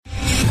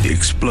The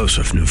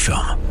explosive new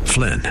film,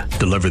 Flynn,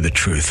 deliver the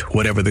truth,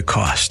 whatever the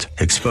cost,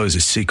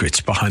 exposes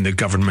secrets behind the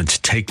government's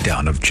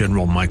takedown of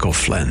General Michael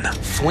Flynn.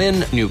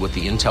 Flynn knew what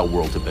the intel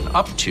world had been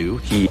up to.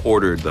 He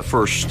ordered the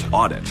first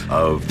audit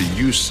of the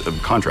use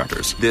of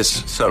contractors.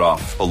 This set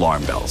off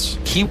alarm bells.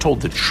 He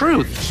told the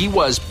truth. He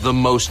was the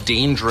most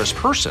dangerous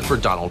person for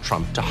Donald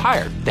Trump to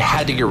hire. They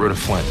had to get rid of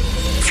Flynn.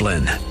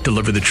 Flynn,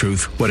 deliver the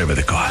truth, whatever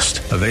the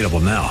cost. Available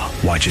now.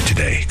 Watch it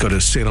today. Go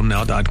to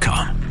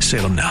salemnow.com.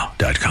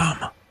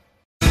 salemnow.com.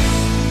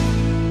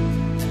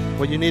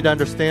 What you need to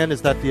understand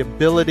is that the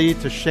ability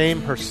to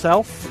shame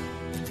herself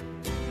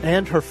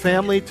and her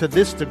family to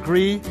this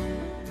degree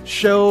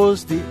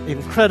shows the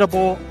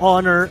incredible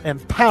honor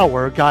and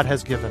power God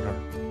has given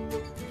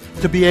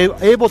her. To be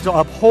able to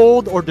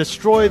uphold or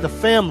destroy the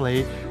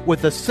family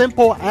with a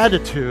simple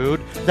attitude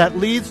that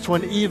leads to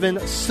an even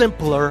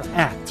simpler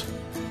act.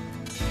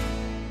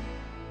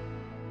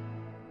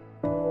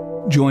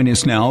 Join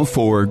us now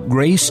for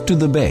Grace to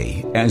the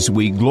Bay as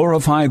we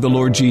glorify the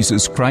Lord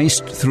Jesus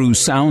Christ through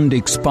sound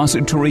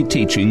expository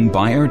teaching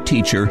by our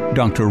teacher,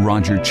 Dr.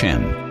 Roger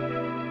Chen.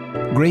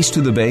 Grace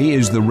to the Bay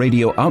is the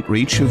radio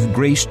outreach of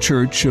Grace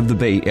Church of the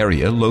Bay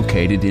Area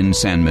located in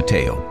San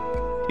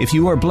Mateo. If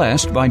you are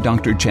blessed by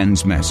Dr.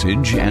 Chen's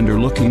message and are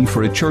looking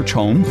for a church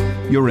home,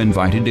 you're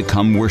invited to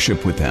come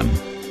worship with them.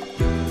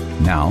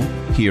 Now,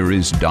 here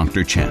is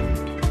Dr. Chen.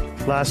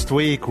 Last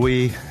week,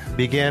 we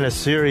began a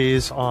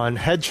series on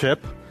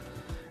headship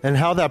and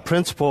how that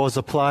principle is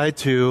applied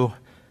to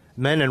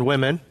men and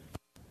women,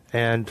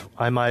 and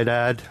I might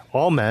add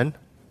all men,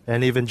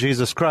 and even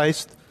Jesus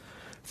Christ,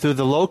 through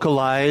the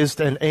localized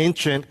and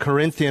ancient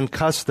Corinthian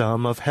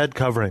custom of head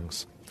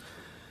coverings.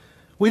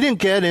 We didn't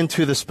get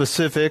into the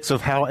specifics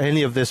of how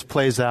any of this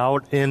plays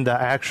out in the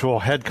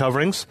actual head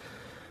coverings,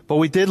 but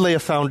we did lay a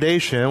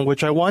foundation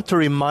which I want to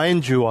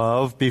remind you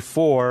of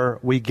before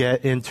we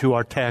get into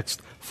our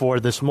text for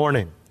this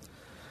morning.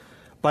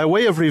 By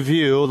way of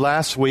review,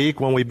 last week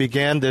when we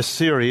began this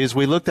series,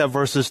 we looked at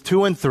verses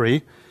 2 and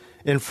 3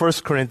 in 1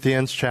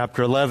 Corinthians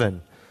chapter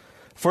 11.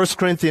 1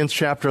 Corinthians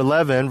chapter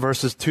 11,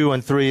 verses 2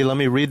 and 3, let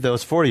me read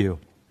those for you.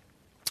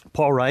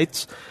 Paul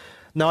writes,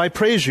 "Now I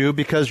praise you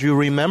because you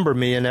remember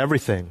me in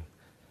everything,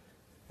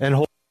 and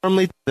hold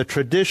firmly to the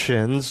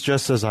traditions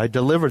just as I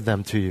delivered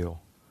them to you.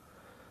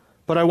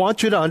 But I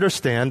want you to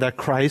understand that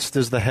Christ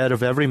is the head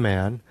of every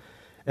man,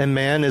 and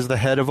man is the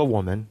head of a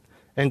woman,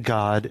 and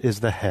God is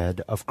the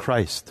head of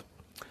Christ."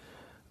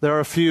 There are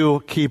a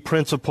few key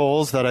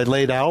principles that I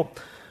laid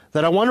out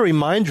that I want to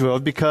remind you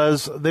of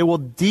because they will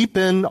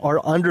deepen our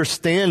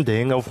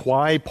understanding of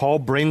why Paul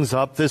brings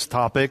up this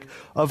topic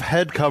of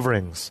head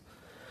coverings.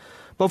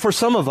 But for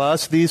some of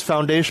us, these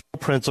foundational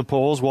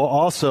principles will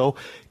also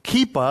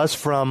keep us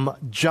from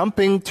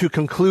jumping to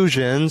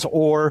conclusions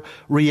or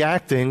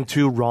reacting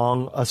to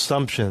wrong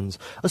assumptions,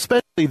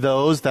 especially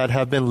those that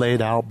have been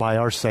laid out by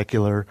our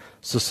secular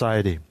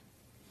society.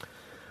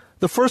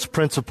 The first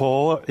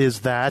principle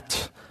is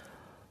that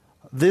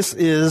this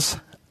is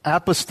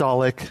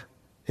apostolic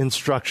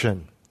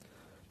instruction.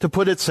 To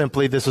put it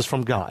simply, this is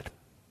from God.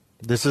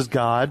 This is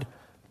God,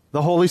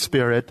 the Holy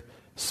Spirit,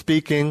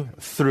 speaking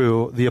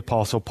through the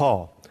Apostle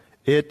Paul.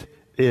 It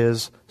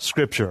is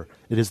Scripture.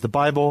 It is the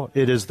Bible.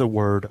 It is the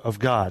Word of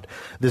God.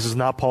 This is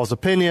not Paul's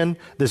opinion.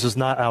 This is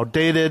not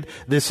outdated.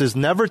 This is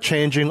never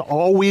changing,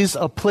 always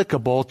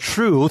applicable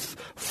truth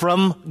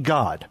from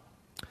God.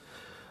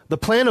 The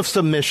plan of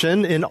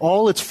submission in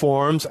all its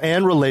forms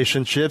and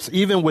relationships,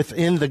 even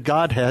within the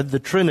Godhead, the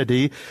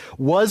Trinity,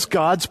 was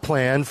God's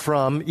plan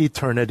from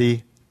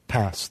eternity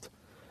past.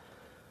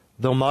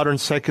 Though modern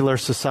secular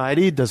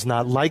society does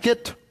not like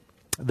it,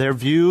 their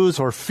views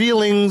or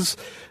feelings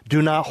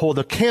do not hold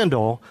a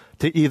candle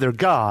to either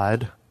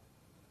God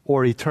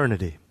or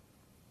eternity.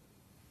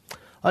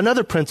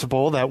 Another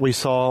principle that we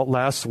saw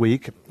last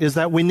week is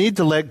that we need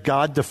to let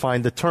God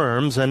define the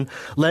terms and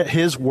let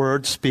His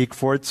Word speak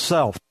for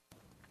itself.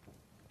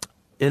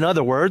 In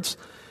other words,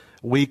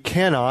 we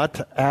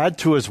cannot add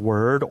to His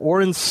Word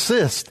or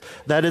insist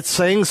that it's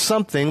saying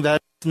something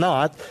that it's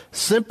not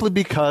simply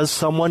because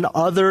someone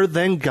other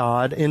than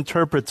God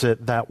interprets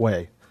it that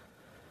way.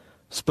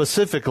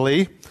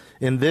 Specifically,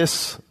 in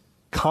this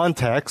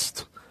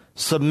context,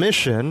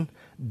 submission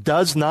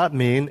does not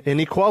mean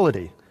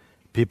inequality.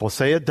 People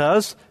say it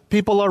does.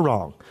 People are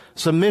wrong.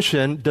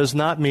 Submission does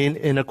not mean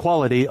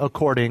inequality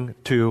according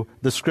to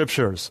the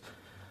Scriptures.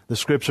 The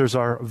Scriptures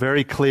are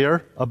very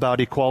clear about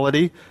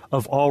equality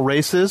of all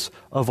races,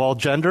 of all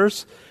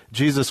genders.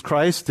 Jesus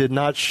Christ did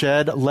not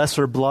shed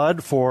lesser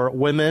blood for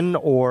women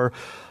or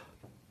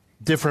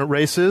different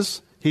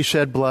races. He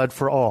shed blood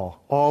for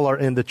all. All are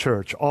in the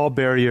church. All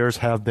barriers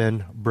have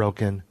been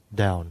broken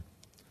down.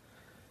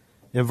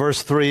 In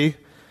verse 3,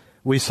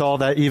 we saw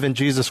that even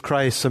Jesus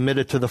Christ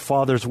submitted to the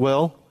Father's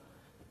will,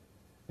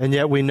 and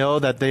yet we know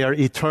that they are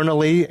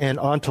eternally and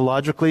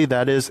ontologically,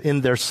 that is,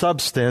 in their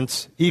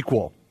substance,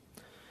 equal.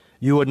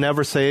 You would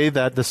never say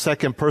that the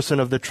second person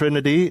of the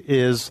Trinity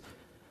is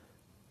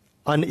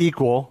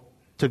unequal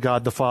to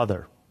God the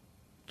Father,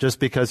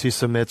 just because He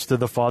submits to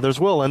the Father's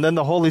will. And then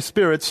the Holy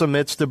Spirit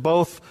submits to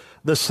both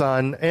the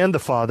Son, and the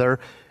Father,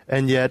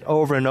 and yet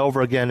over and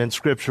over again in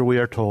Scripture we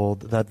are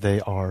told that they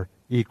are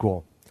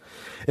equal.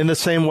 In the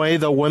same way,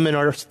 though women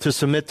are to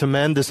submit to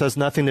men, this has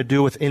nothing to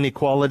do with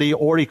inequality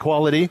or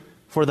equality,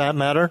 for that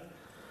matter.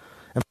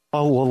 And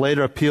Paul will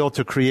later appeal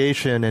to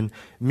creation and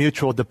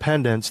mutual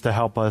dependence to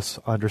help us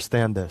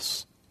understand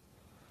this.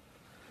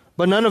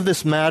 But none of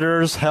this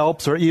matters,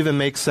 helps, or even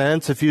makes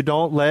sense if you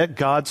don't let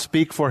God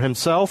speak for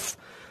himself,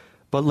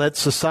 but let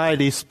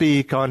society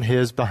speak on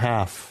his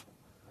behalf.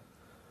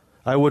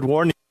 I would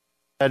warn you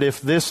that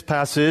if this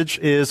passage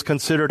is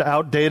considered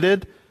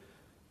outdated,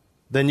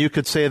 then you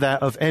could say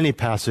that of any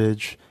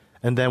passage,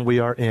 and then we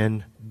are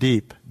in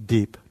deep,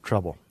 deep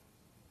trouble.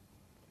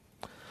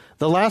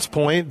 The last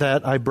point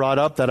that I brought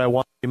up that I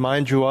want to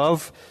remind you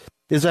of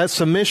is that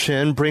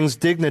submission brings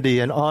dignity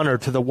and honor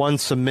to the one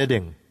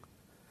submitting.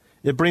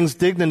 It brings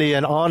dignity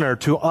and honor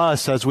to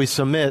us as we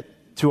submit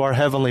to our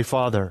Heavenly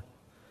Father.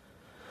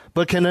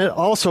 But can it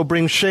also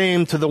bring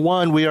shame to the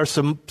one we are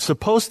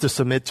supposed to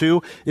submit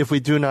to if we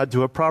do not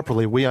do it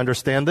properly? We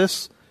understand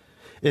this.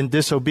 In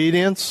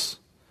disobedience,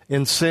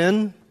 in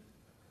sin,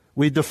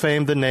 we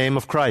defame the name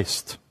of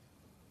Christ.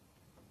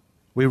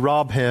 We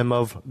rob him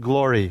of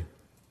glory.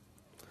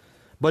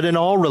 But in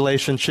all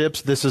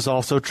relationships, this is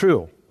also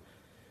true.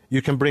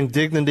 You can bring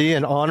dignity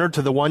and honor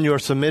to the one you are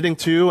submitting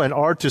to and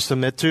are to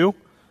submit to.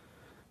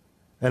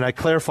 And I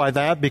clarify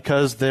that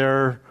because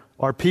there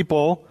are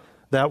people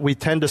that we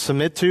tend to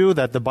submit to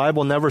that the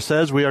Bible never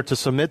says we are to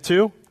submit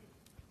to.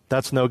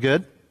 That's no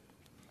good.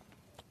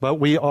 But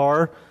we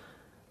are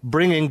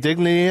bringing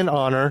dignity and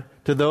honor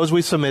to those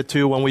we submit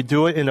to when we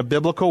do it in a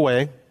biblical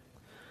way.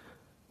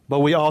 But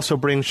we also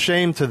bring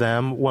shame to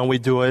them when we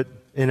do it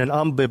in an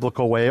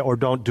unbiblical way or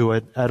don't do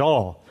it at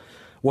all.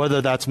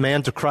 Whether that's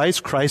man to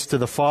Christ, Christ to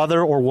the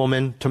Father, or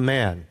woman to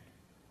man.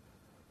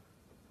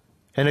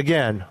 And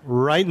again,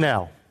 right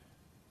now,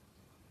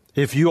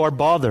 if you are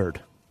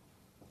bothered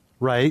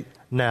right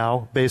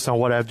now based on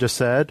what I've just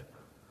said,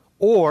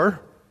 or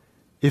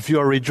if you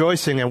are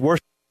rejoicing and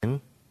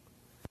worshiping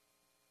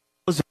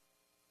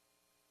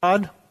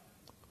God,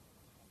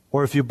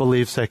 or if you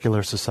believe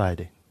secular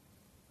society.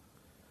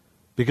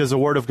 Because the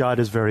Word of God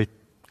is very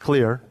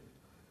clear,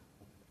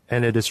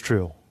 and it is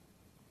true.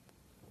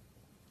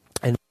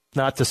 And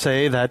not to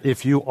say that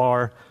if you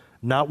are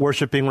not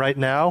worshiping right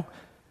now,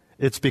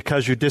 it's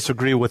because you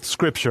disagree with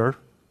Scripture.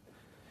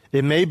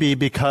 It may be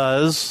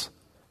because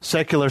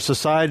secular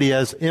society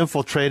has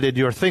infiltrated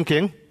your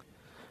thinking.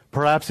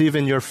 Perhaps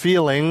even your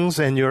feelings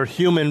and your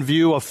human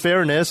view of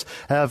fairness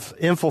have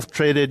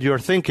infiltrated your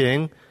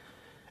thinking.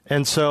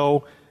 And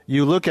so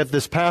you look at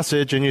this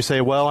passage and you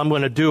say, well, I'm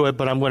going to do it,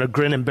 but I'm going to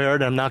grin and bear it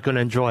and I'm not going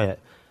to enjoy it.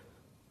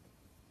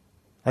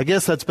 I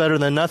guess that's better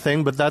than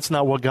nothing, but that's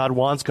not what God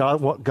wants.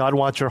 God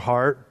wants your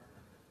heart.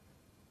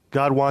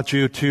 God wants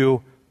you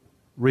to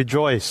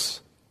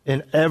rejoice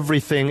in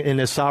everything in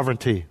His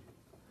sovereignty.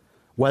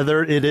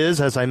 Whether it is,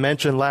 as I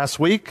mentioned last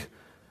week,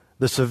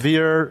 the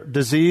severe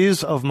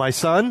disease of my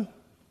son,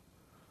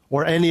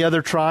 or any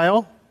other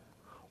trial,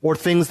 or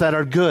things that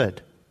are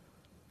good,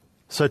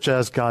 such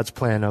as God's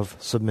plan of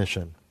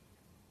submission.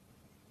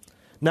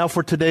 Now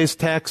for today's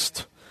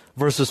text,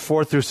 verses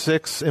 4 through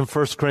 6 in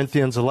 1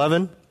 Corinthians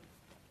 11.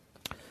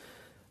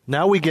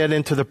 Now we get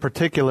into the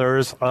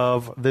particulars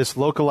of this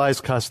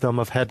localized custom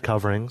of head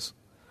coverings.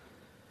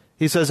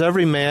 He says,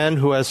 every man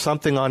who has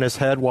something on his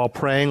head while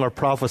praying or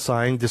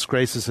prophesying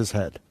disgraces his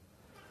head.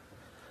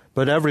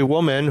 But every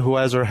woman who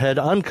has her head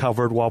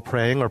uncovered while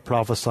praying or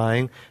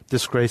prophesying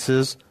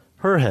disgraces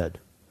her head.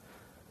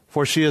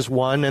 For she is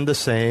one and the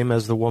same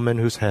as the woman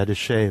whose head is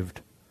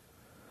shaved.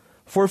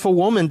 For if a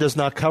woman does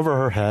not cover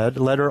her head,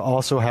 let her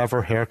also have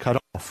her hair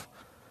cut off.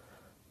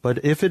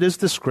 But if it is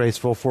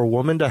disgraceful for a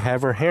woman to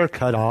have her hair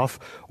cut off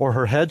or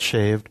her head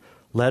shaved,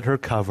 let her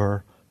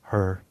cover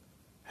her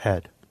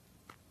head.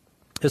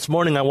 This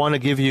morning I want to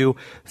give you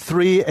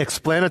 3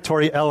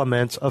 explanatory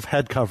elements of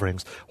head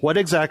coverings. What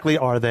exactly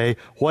are they?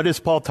 What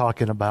is Paul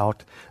talking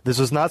about? This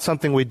is not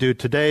something we do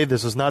today.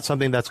 This is not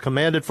something that's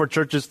commanded for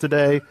churches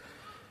today.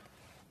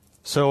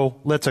 So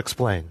let's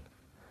explain.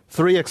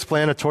 3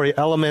 explanatory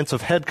elements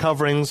of head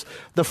coverings.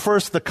 The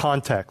first, the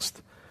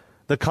context.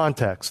 The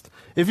context.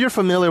 If you're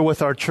familiar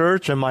with our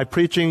church and my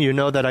preaching, you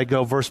know that I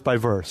go verse by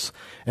verse.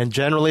 And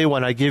generally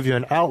when I give you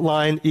an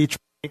outline, each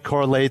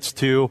correlates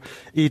to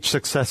each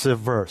successive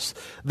verse.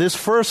 This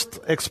first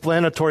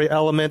explanatory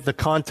element, the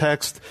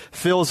context,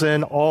 fills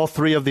in all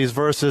 3 of these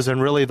verses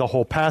and really the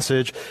whole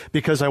passage,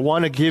 because I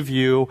want to give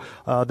you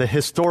the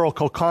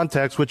historical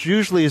context, which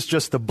usually is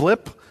just a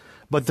blip,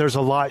 but there's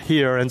a lot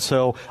here, and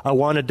so I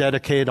want to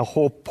dedicate a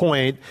whole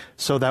point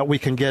so that we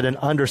can get an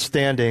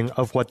understanding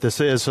of what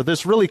this is. So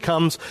this really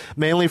comes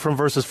mainly from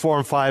verses 4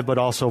 and 5, but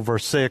also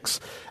verse 6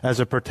 as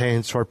it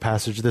pertains to our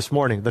passage this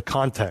morning, the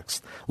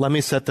context. Let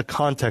me set the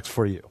context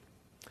for you.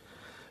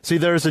 See,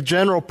 there's a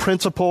general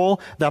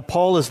principle that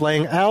Paul is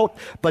laying out,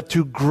 but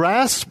to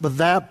grasp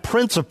that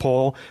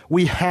principle,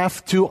 we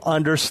have to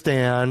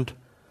understand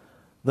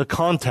the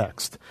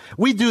context.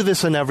 We do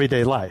this in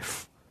everyday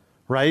life,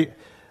 right?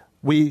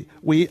 We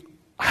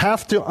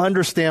have to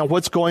understand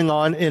what's going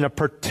on in a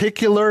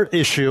particular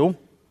issue.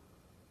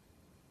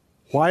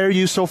 Why are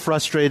you so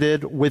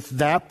frustrated with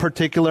that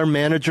particular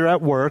manager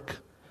at work?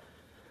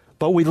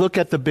 But we look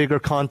at the bigger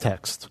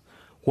context.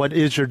 What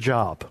is your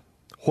job?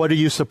 What are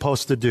you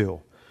supposed to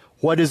do?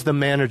 What is the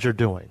manager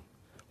doing?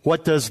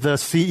 What does the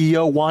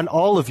CEO want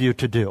all of you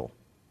to do?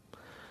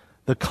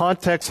 The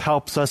context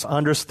helps us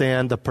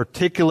understand the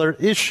particular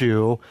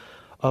issue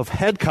of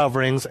head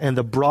coverings and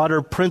the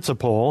broader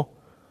principle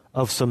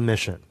of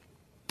submission.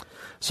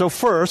 So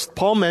first,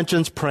 Paul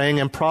mentions praying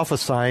and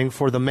prophesying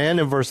for the man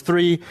in verse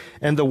 3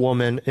 and the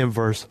woman in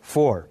verse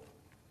 4.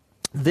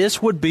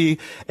 This would be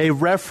a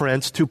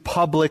reference to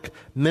public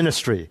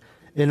ministry.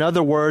 In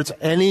other words,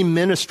 any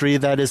ministry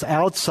that is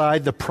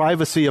outside the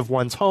privacy of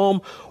one's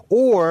home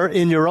or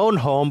in your own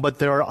home, but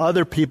there are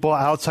other people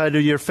outside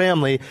of your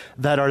family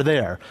that are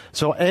there.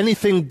 So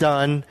anything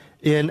done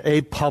in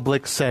a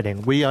public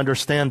setting. We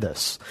understand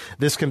this.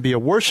 This can be a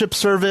worship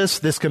service.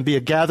 This can be a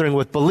gathering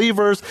with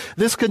believers.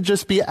 This can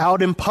just be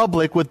out in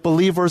public with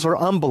believers or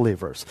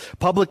unbelievers.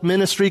 Public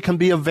ministry can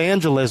be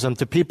evangelism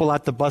to people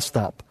at the bus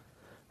stop,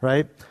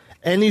 right?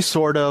 Any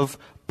sort of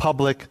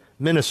public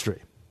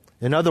ministry.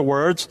 In other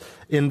words,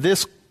 in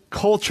this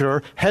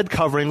culture, head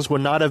coverings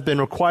would not have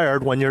been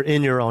required when you're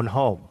in your own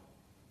home.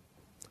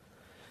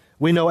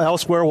 We know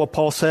elsewhere what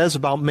Paul says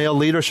about male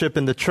leadership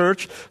in the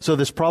church, so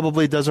this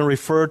probably doesn't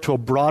refer to a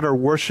broader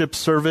worship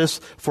service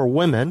for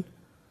women.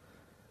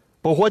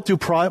 But what do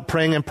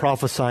praying and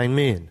prophesying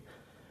mean?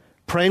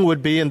 Praying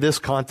would be, in this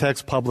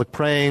context, public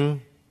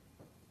praying,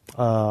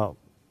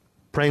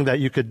 praying that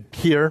you could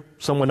hear,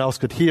 someone else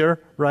could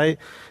hear, right?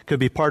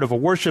 Could be part of a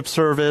worship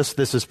service.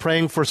 This is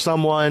praying for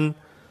someone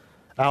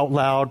out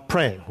loud,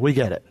 praying. We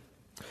get it.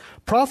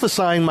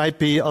 Prophesying might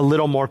be a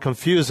little more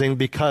confusing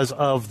because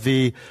of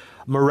the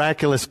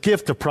miraculous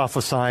gift of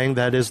prophesying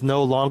that is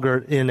no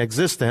longer in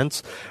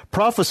existence.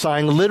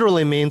 Prophesying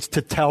literally means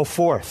to tell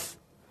forth,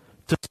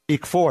 to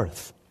speak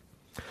forth.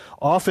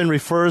 Often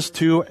refers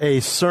to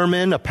a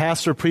sermon, a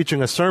pastor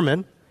preaching a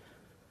sermon,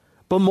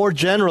 but more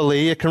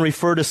generally, it can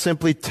refer to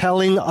simply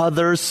telling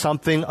others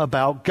something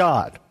about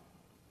God.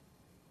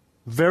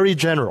 Very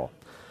general.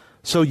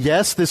 So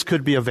yes, this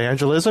could be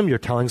evangelism. You're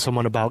telling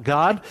someone about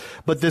God.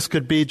 But this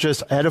could be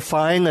just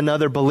edifying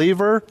another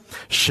believer,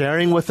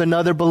 sharing with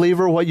another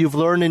believer what you've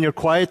learned in your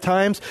quiet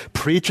times,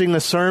 preaching a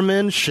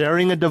sermon,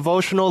 sharing a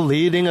devotional,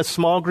 leading a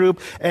small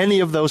group, any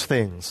of those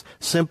things.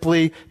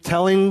 Simply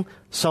telling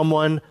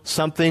someone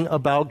something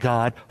about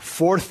God,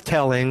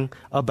 forthtelling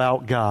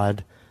about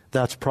God.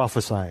 That's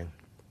prophesying.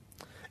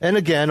 And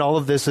again, all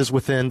of this is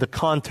within the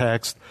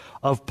context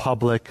of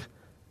public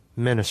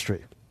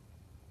ministry.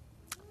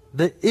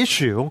 The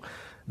issue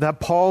that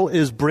Paul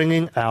is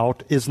bringing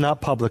out is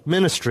not public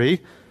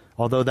ministry,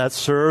 although that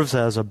serves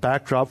as a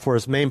backdrop for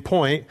his main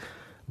point,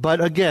 but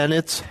again,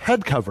 it's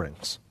head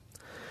coverings.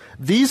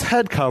 These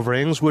head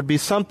coverings would be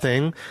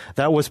something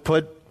that was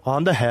put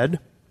on the head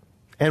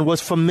and was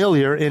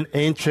familiar in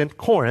ancient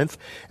Corinth,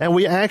 and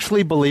we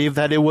actually believe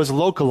that it was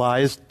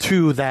localized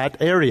to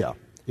that area.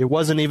 It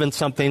wasn't even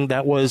something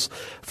that was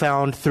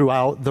found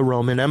throughout the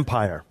Roman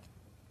Empire.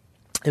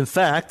 In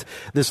fact,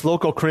 this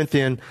local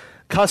Corinthian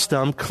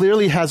custom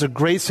clearly has a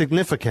great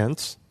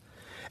significance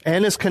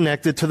and is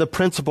connected to the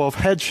principle of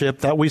headship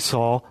that we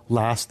saw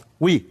last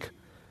week.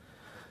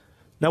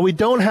 Now, we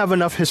don't have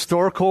enough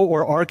historical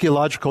or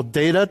archaeological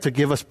data to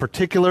give us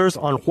particulars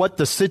on what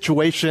the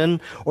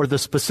situation or the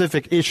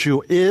specific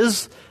issue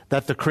is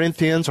that the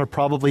Corinthians are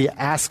probably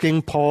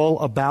asking Paul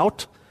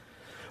about.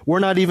 We're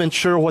not even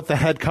sure what the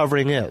head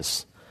covering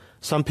is.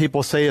 Some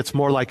people say it's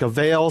more like a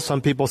veil.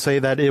 Some people say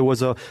that it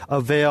was a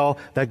veil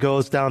that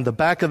goes down the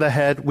back of the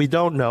head. We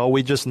don't know.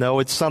 We just know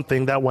it's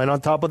something that went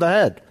on top of the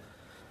head.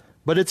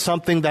 But it's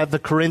something that the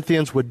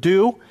Corinthians would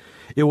do.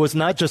 It was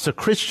not just a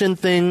Christian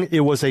thing. It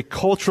was a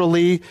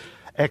culturally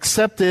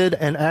accepted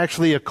and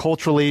actually a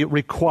culturally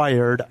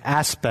required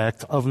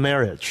aspect of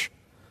marriage.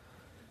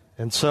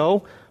 And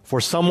so, for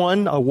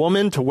someone, a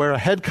woman, to wear a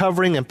head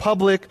covering in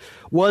public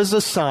was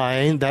a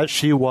sign that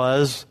she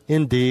was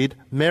indeed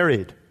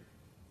married.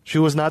 She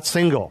was not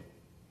single.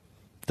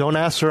 Don't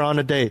ask her on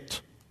a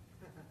date.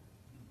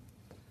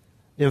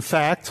 In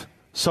fact,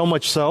 so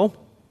much so,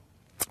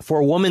 for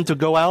a woman to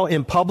go out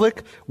in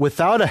public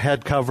without a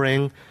head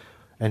covering,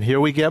 and here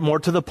we get more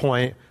to the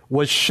point,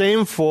 was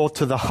shameful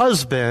to the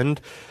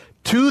husband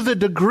to the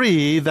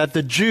degree that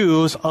the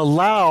Jews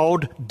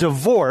allowed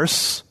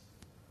divorce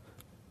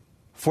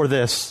for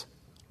this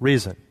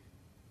reason.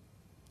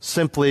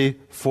 Simply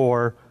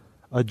for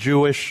a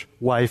Jewish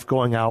wife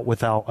going out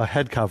without a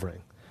head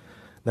covering.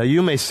 Now,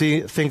 you may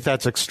think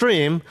that's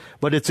extreme,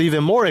 but it's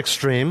even more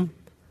extreme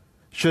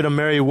should a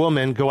married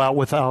woman go out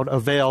without a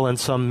veil in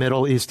some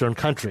Middle Eastern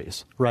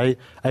countries, right?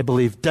 I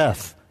believe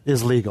death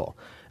is legal.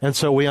 And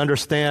so we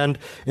understand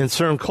in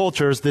certain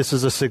cultures this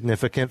is a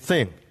significant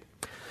thing.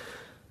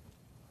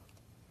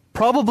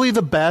 Probably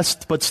the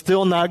best, but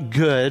still not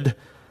good,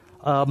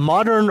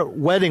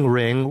 modern wedding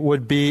ring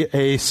would be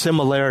a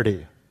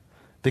similarity.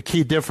 The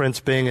key difference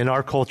being in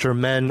our culture,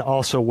 men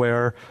also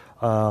wear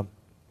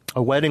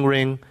a wedding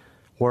ring,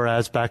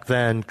 whereas back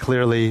then,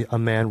 clearly a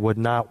man would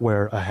not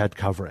wear a head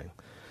covering.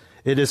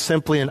 It is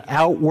simply an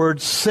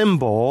outward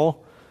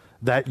symbol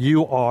that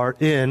you are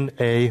in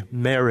a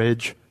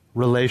marriage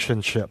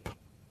relationship.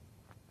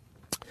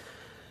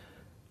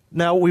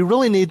 Now, we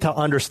really need to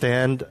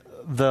understand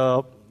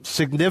the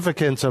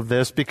significance of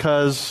this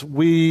because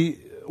we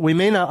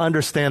may not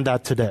understand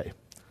that today.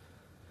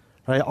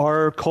 Right?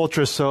 Our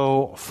culture is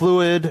so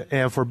fluid,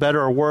 and for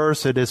better or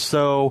worse, it is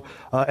so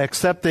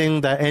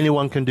accepting that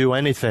anyone can do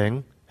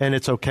anything, and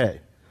it's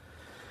okay.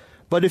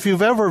 But if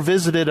you've ever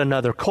visited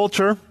another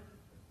culture,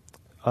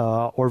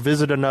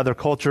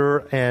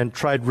 and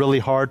tried really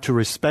hard to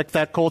respect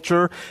that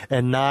culture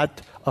and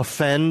not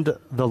offend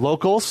the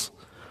locals,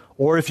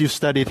 or if you've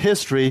studied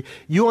history,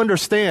 you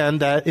understand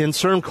that in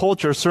certain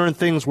cultures, certain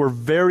things were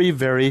very,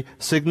 very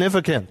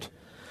significant.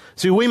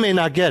 See, we may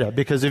not get it,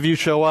 because if you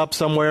show up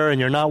somewhere and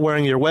you're not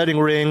wearing your wedding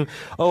ring,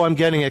 oh, I'm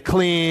getting it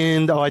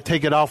cleaned, oh, I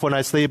take it off when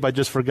I sleep, I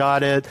just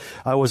forgot it,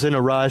 I was in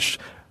a rush,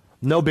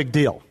 no big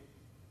deal.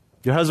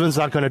 Your husband's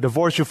not going to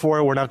divorce you for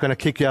it, we're not going to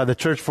kick you out of the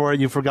church for it,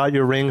 you forgot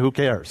your ring, who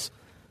cares?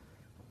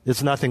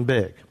 It's nothing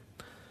big.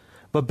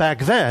 But back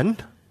then,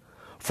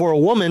 for a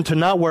woman to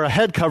not wear a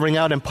head covering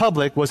out in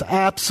public was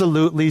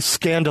absolutely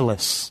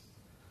scandalous.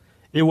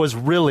 It was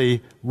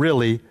really,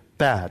 really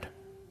bad.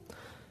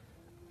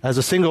 As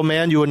a single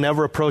man, you would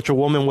never approach a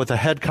woman with a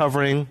head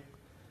covering.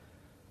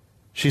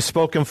 She's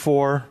spoken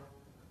for.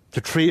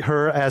 To treat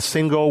her as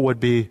single would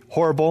be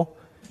horrible.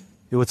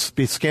 It would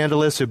be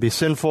scandalous. It would be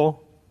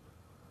sinful.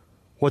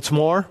 What's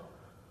more,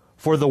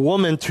 for the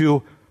woman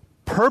to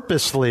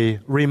purposely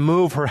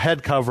remove her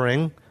head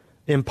covering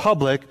in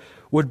public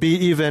would be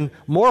even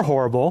more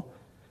horrible,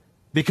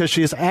 because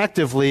she is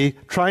actively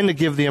trying to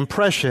give the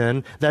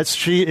impression that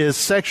she is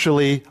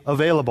sexually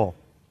available.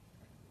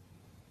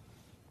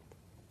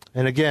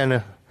 And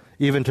again,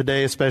 even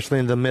today, especially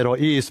in the Middle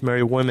East,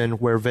 married women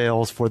wear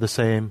veils for the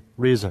same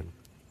reason.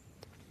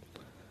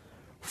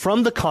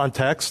 From the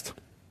context,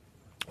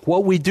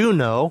 what we do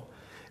know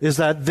is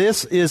that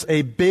this is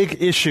a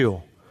big issue,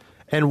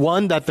 and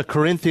one that the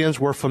Corinthians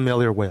were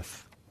familiar with.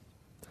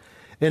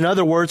 In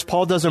other words,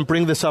 Paul doesn't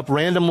bring this up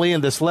randomly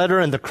in this letter,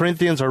 and the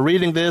Corinthians are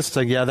reading this,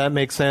 saying, yeah, that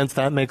makes sense,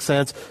 that makes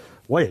sense.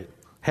 Wait,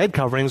 head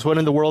coverings, what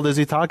in the world is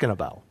he talking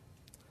about?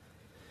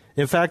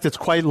 In fact, it's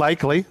quite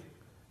likely,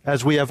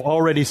 as we have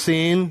already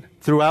seen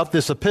throughout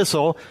this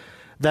epistle,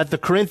 that the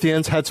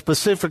Corinthians had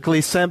specifically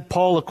sent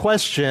Paul a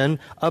question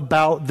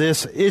about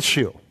this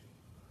issue.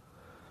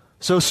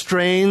 So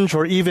strange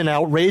or even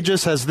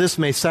outrageous as this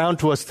may sound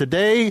to us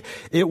today,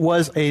 it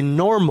was a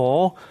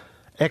normal,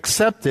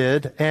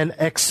 accepted, and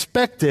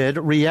expected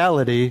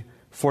reality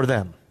for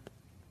them.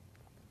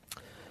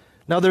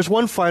 Now, there's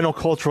one final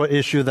cultural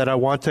issue that I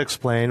want to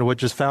explain,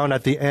 which is found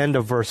at the end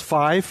of verse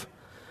 5,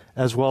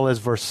 as well as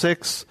verse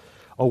 6,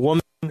 a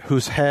woman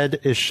whose head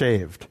is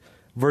shaved.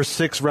 Verse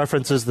 6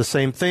 references the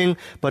same thing,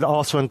 but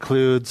also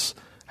includes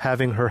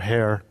having her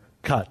hair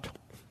cut.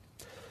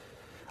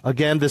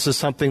 Again, this is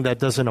something that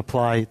doesn't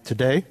apply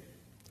today.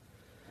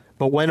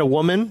 But when a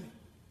woman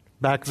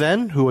back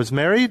then who was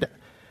married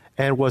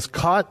and was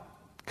caught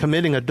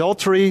committing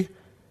adultery,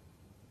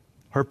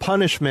 her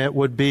punishment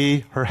would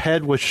be her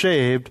head was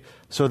shaved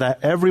so that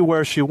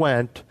everywhere she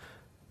went,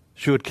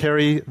 she would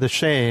carry the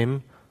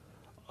shame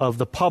of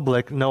the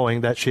public knowing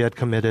that she had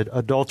committed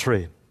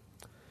adultery.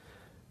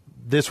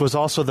 This was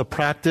also the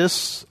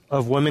practice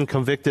of women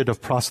convicted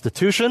of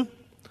prostitution.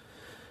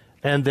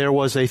 And there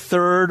was a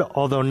third,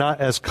 although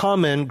not as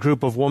common,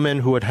 group of women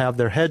who would have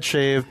their head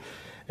shaved,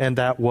 and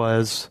that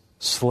was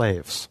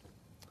slaves.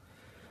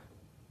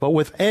 But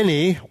with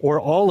any or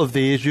all of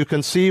these, you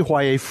can see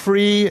why a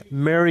free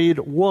married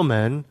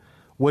woman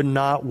would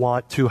not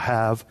want to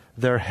have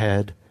their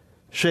head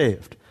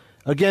shaved.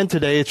 Again,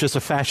 today it's just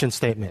a fashion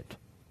statement.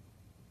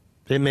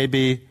 It may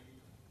be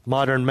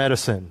modern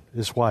medicine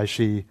is why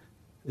she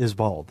is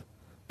bald.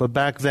 But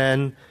back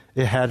then,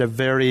 it had a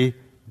very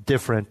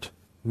different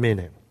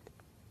meaning.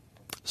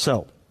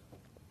 So,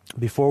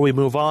 before we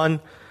move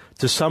on,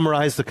 to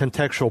summarize the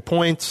contextual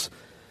points,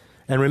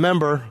 and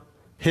remember,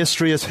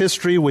 history is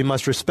history. We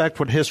must respect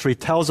what history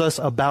tells us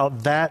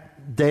about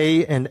that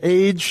day and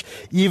age,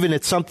 even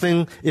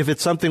if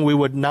it's something we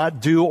would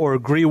not do or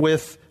agree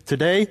with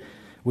today.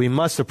 We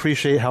must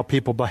appreciate how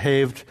people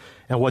behaved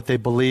and what they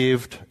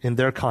believed in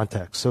their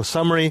context. So,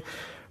 summary,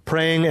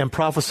 praying and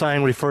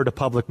prophesying refer to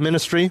public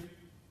ministry.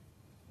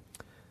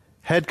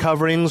 Head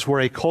coverings were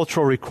a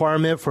cultural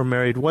requirement for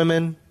married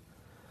women.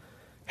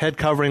 Head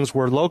coverings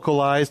were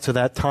localized to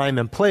that time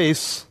and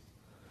place,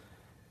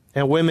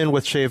 and women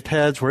with shaved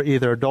heads were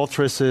either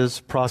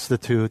adulteresses,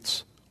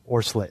 prostitutes,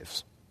 or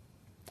slaves.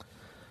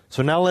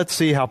 So now let's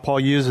see how Paul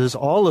uses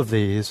all of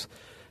these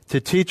to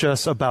teach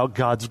us about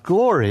God's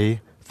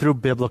glory through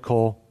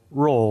biblical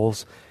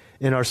roles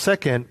in our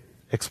second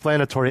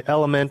explanatory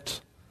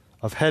element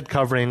of head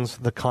coverings,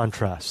 the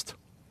contrast.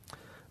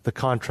 The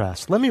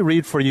contrast. Let me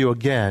read for you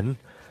again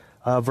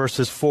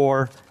verses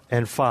 4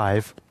 and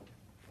 5.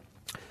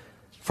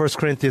 1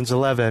 Corinthians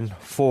 11,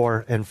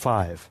 4 and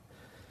 5.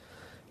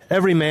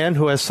 Every man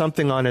who has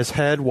something on his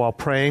head while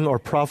praying or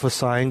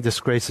prophesying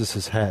disgraces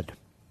his head.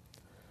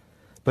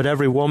 But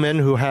every woman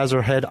who has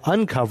her head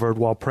uncovered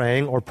while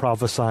praying or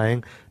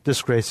prophesying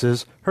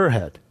disgraces her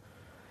head.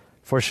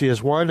 For she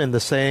is one and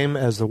the same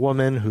as the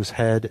woman whose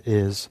head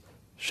is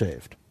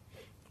shaved.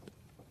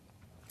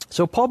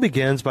 So Paul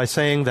begins by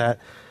saying that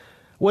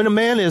when a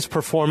man is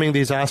performing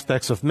these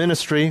aspects of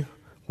ministry,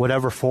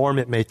 whatever form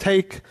it may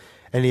take,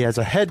 and he has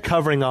a head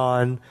covering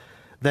on,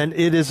 then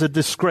it is a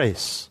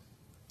disgrace.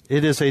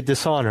 It is a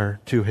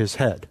dishonor to his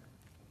head.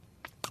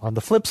 On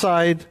the flip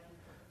side,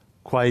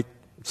 quite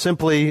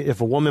simply, if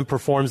a woman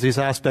performs these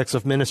aspects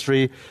of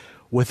ministry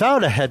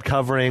without a head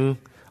covering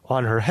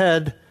on her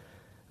head,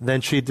 then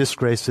she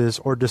disgraces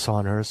or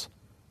dishonors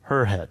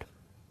her head.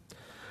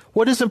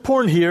 What is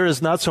important here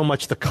is not so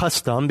much the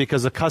custom,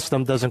 because the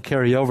custom doesn't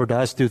carry over to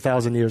us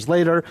 2,000 years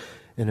later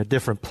in a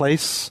different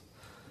place,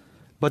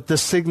 but the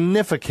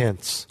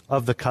significance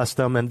of the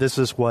custom, and this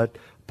is what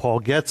Paul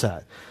gets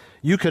at.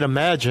 You could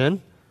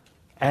imagine,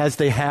 as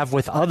they have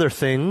with other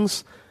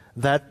things,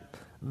 that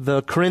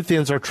the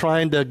Corinthians are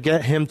trying to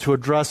get him to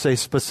address a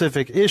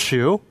specific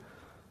issue,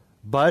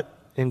 but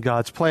in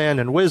God's plan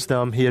and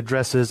wisdom, he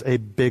addresses a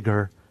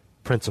bigger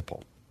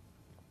principle.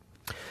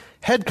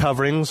 Head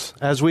coverings,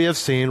 as we have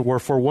seen, were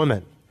for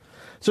women.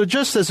 So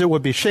just as it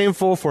would be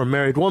shameful for a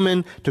married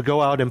woman to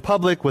go out in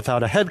public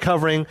without a head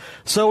covering,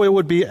 so it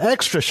would be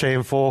extra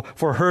shameful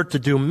for her to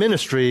do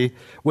ministry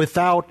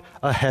without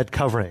a head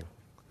covering.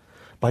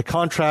 By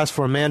contrast,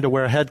 for a man to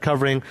wear a head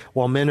covering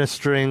while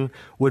ministering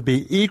would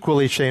be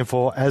equally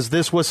shameful, as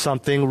this was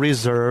something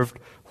reserved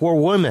for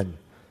women.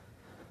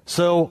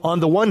 So,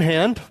 on the one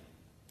hand,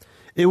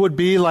 it would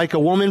be like a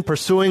woman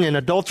pursuing an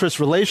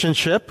adulterous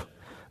relationship.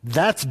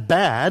 That's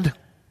bad.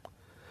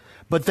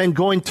 But then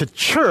going to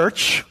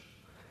church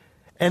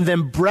and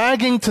then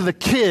bragging to the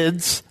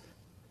kids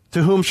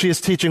to whom she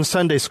is teaching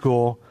Sunday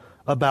school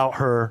about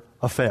her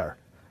affair.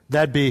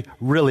 That'd be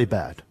really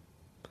bad.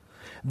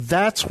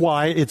 That's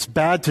why it's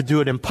bad to do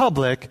it in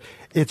public.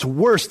 It's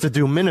worse to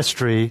do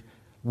ministry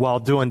while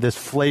doing this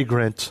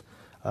flagrant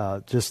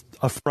just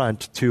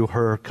affront to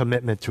her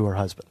commitment to her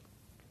husband.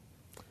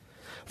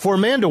 For a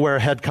man to wear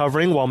a head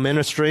covering while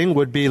ministering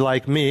would be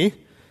like me,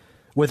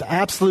 with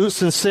absolute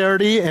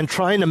sincerity and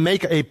trying to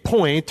make a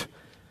point,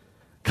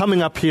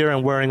 coming up here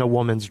and wearing a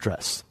woman's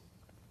dress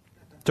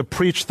to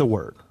preach the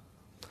word.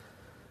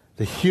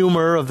 The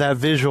humor of that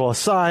visual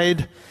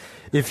aside,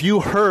 if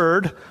you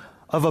heard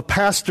of a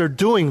pastor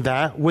doing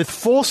that with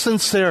full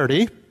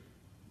sincerity,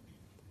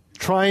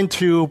 trying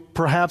to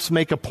perhaps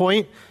make a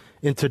point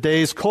in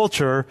today's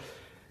culture,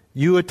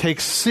 you would take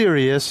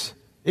serious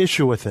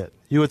issue with it.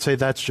 You would say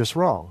that's just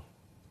wrong.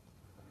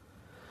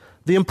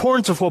 The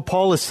importance of what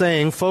Paul is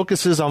saying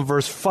focuses on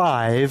verse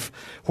 5,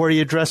 where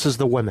he addresses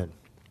the women.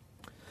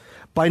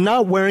 By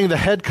not wearing the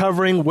head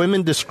covering,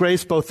 women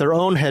disgrace both their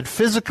own head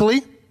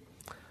physically,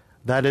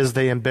 that is,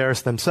 they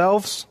embarrass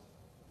themselves,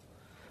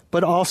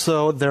 but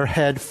also their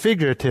head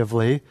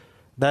figuratively,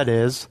 that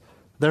is,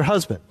 their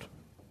husband.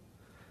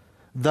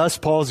 Thus,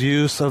 Paul's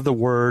use of the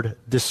word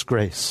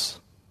disgrace.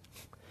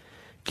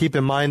 Keep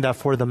in mind that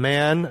for the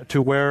man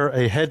to wear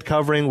a head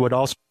covering would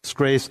also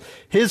disgrace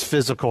his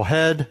physical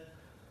head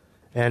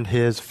and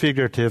his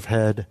figurative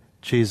head,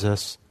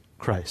 Jesus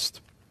Christ.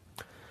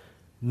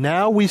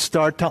 Now we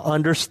start to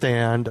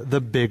understand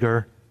the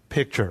bigger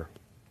picture.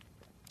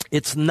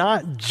 It's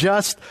not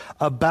just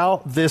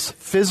about this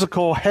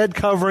physical head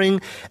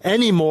covering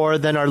any more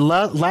than our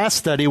last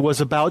study was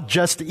about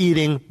just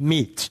eating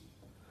meat.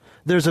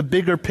 There's a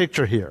bigger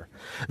picture here.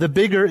 The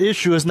bigger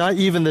issue is not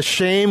even the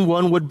shame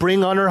one would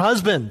bring on her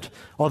husband,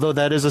 although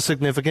that is a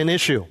significant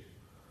issue.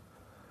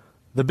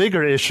 The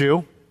bigger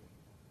issue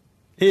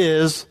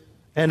is,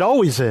 and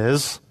always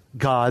is,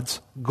 God's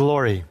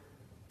glory.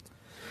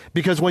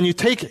 Because when you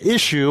take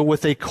issue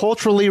with a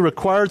culturally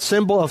required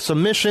symbol of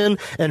submission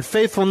and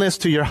faithfulness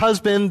to your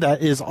husband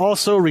that is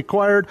also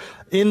required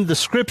in the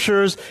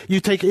scriptures,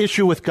 you take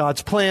issue with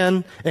God's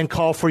plan and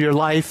call for your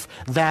life.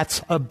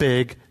 That's a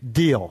big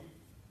deal.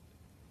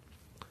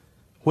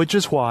 Which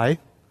is why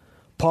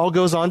Paul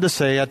goes on to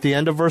say at the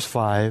end of verse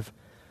 5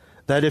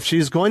 that if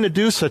she's going to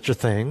do such a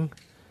thing,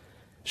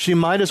 she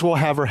might as well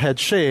have her head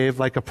shaved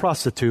like a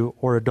prostitute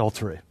or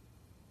adultery.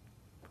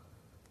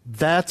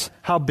 That's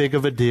how big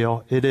of a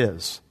deal it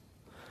is.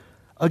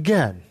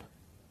 Again,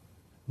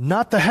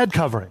 not the head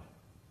covering,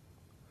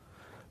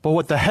 but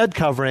what the head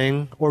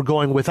covering, or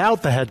going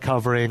without the head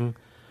covering,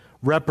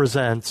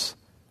 represents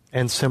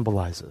and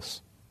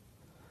symbolizes.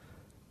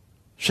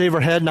 Shave her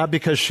head not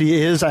because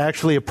she is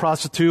actually a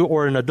prostitute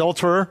or an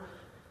adulterer,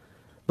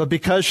 but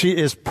because she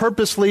is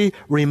purposely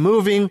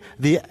removing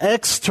the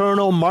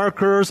external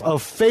markers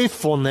of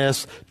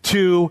faithfulness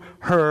to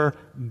her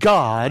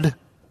God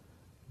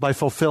by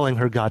fulfilling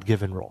her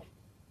God-given role.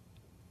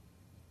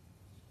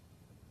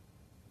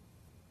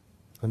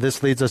 And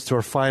this leads us to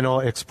our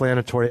final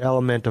explanatory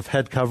element of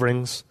head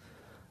coverings,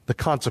 the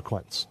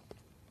consequence.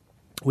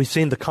 We've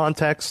seen the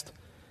context,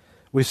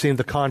 we've seen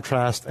the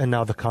contrast, and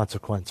now the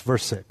consequence.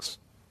 Verse 6.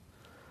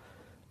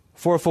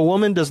 For if a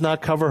woman does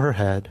not cover her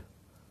head,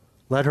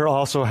 let her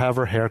also have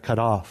her hair cut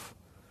off.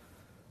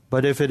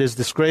 But if it is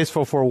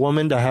disgraceful for a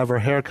woman to have her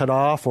hair cut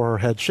off or her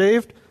head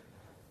shaved,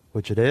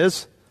 which it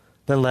is,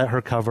 then let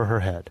her cover her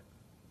head.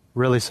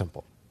 Really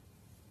simple.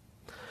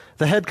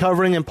 The head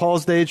covering in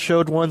Paul's day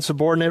showed one's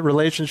subordinate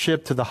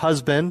relationship to the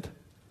husband.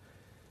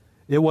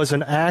 It was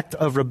an act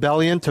of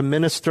rebellion to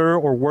minister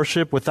or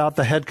worship without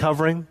the head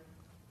covering.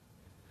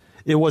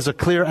 It was a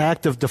clear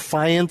act of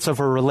defiance of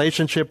her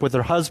relationship with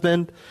her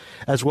husband,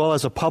 as well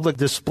as a public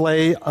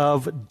display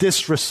of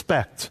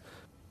disrespect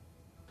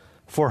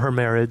for her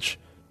marriage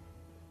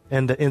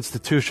and the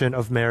institution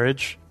of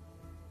marriage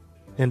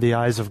in the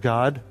eyes of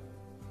God.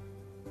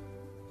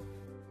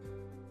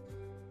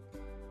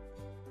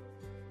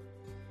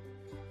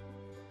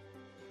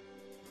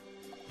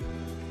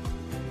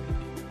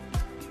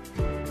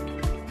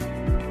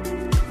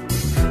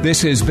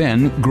 This has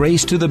been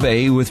Grace to the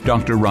Bay with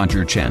Dr.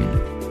 Roger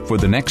Chen. For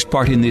the next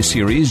part in this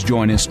series,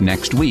 join us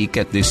next week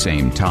at this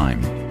same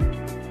time.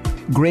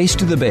 Grace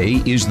to the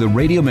Bay is the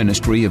radio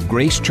ministry of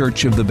Grace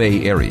Church of the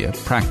Bay Area,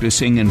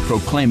 practicing and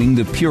proclaiming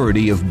the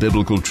purity of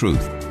biblical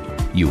truth.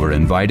 You are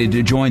invited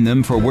to join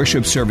them for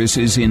worship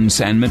services in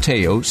San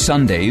Mateo,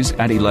 Sundays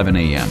at 11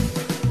 a.m.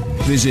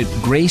 Visit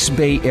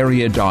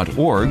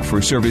gracebayarea.org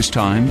for service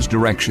times,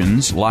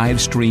 directions,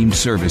 live-streamed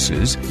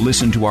services,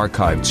 listen to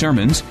archived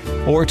sermons,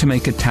 or to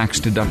make a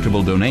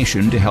tax-deductible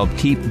donation to help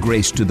keep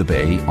Grace to the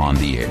Bay on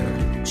the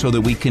air, so that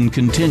we can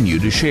continue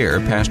to share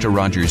Pastor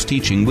Roger's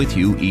teaching with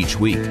you each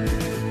week.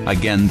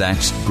 Again,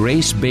 that's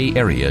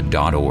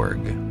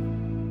gracebayarea.org.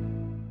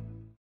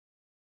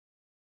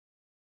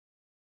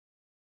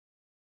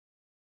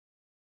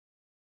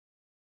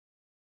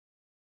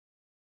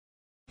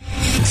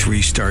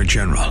 3-star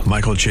General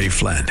Michael J.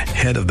 Flynn,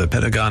 head of the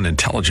Pentagon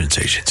Intelligence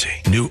Agency,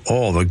 knew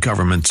all the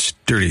government's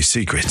dirty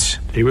secrets.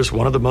 He was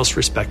one of the most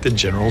respected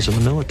generals in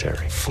the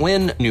military.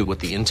 Flynn knew what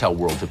the intel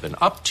world had been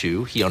up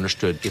to. He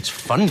understood its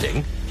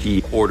funding.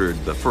 He ordered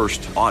the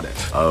first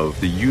audit of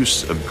the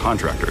use of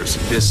contractors.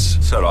 This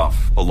set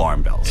off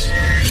alarm bells.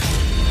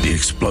 The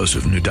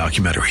explosive new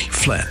documentary,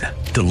 Flynn,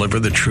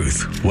 Deliver the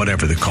Truth,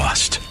 Whatever the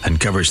Cost,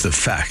 uncovers the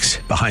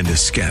facts behind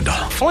this scandal.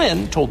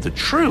 Flynn told the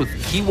truth.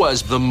 He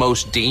was the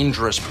most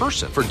dangerous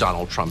person for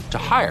Donald Trump to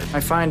hire. I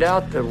find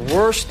out the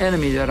worst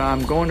enemy that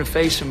I'm going to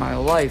face in my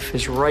life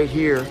is right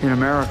here in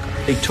America.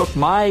 They took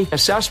my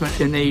assessment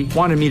and they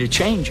wanted me to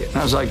change it. And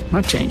I was like, I'm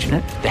not changing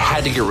it. They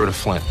had to get rid of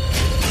Flynn.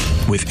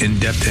 With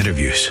in-depth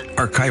interviews,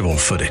 archival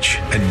footage,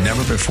 and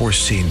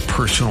never-before-seen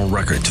personal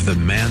records of the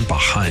man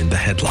behind the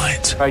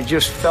headlines. I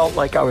just felt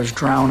like I was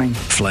drowning.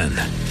 Flynn,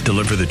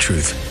 Deliver the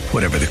Truth,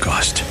 Whatever the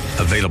Cost.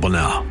 Available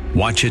now.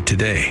 Watch it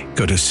today.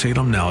 Go to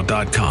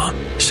salemnow.com.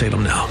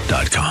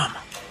 salemnow.com.